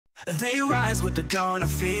They rise with the dawn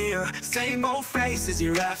of fear, same old faces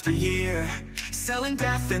year after year, selling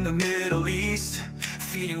death in the Middle East,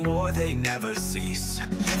 feeding war they never cease.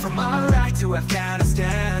 From Iraq to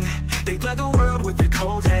Afghanistan, they bled the world with their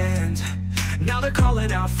cold hand. Now they're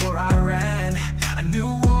calling out for Iran, a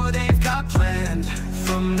new war they've got planned.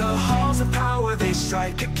 From the halls of power they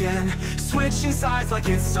strike again, switching sides like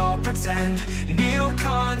it's all pretend.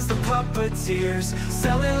 Neocons, the puppeteers,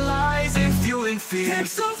 selling lies and fueling fear.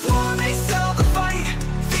 Pimps of war, they sell the fight,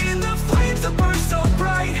 feeding the flames that burn so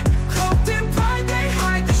bright. Cloaked in pride, they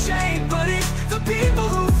hide the shame, but it's the people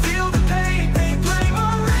who feel the pain. They blame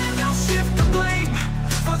Iran, they'll shift the blame,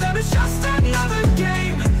 for them it's just another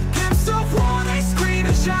game. Pimps of war, they scream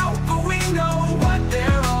and shout, but we know what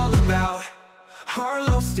they're all about.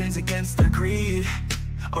 Harlow stands against their greed,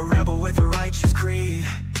 a rebel with a righteous creed.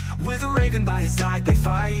 With a Reagan by his side they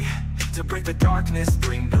fight, to break the darkness,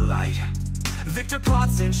 bring the light. Victor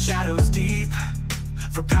plots in shadows deep,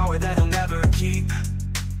 for power that he'll never keep.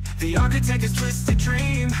 The architect is twisted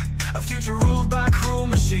dream, a future ruled by cruel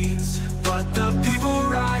machines. But the people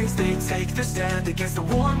rise, they take the stand against the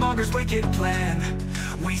warmonger's wicked plan.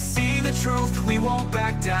 We see the truth, we won't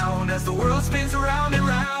back down, as the world spins around and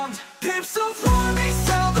round. Pimps of war, they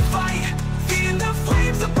sell the fight, feeding the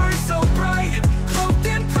flames that burn so bright. Cloaked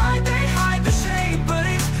in pride, they hide the shame, but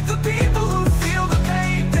it's the people who feel the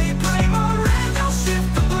pain. They blame Iran, they'll shift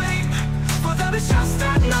the blame, for them it's just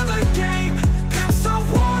another game. Pimps of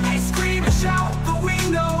war, they scream and shout, but we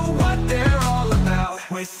know what they're all about.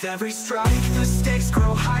 With every strike, the stakes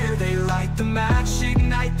grow higher. They light the match,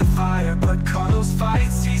 ignite the fire. But Carlos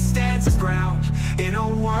fights, he stands his ground, in a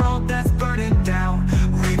world that's burning down.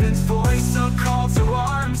 Raven's voice, a call to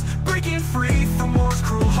arms, breaking free from war's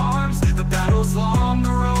cruel harms. The battle's long,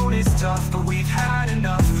 the road is tough, but we've had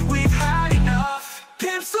enough, we've had enough.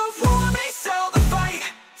 Pimps of war, they sell the fight,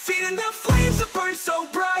 feeding the flames that burn so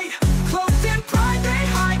bright. Cloaked in pride, they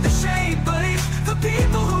hide the shame, but it's the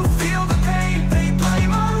people who feel the pain. They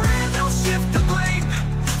blame Iran, they'll shift the blame,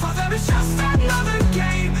 for them it's just another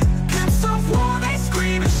game. Pimps of war, they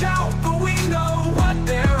scream and shout, but we know what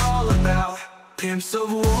they're all about. Pimps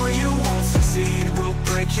of war, you won't succeed, we'll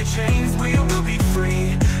break your chains, we will be free.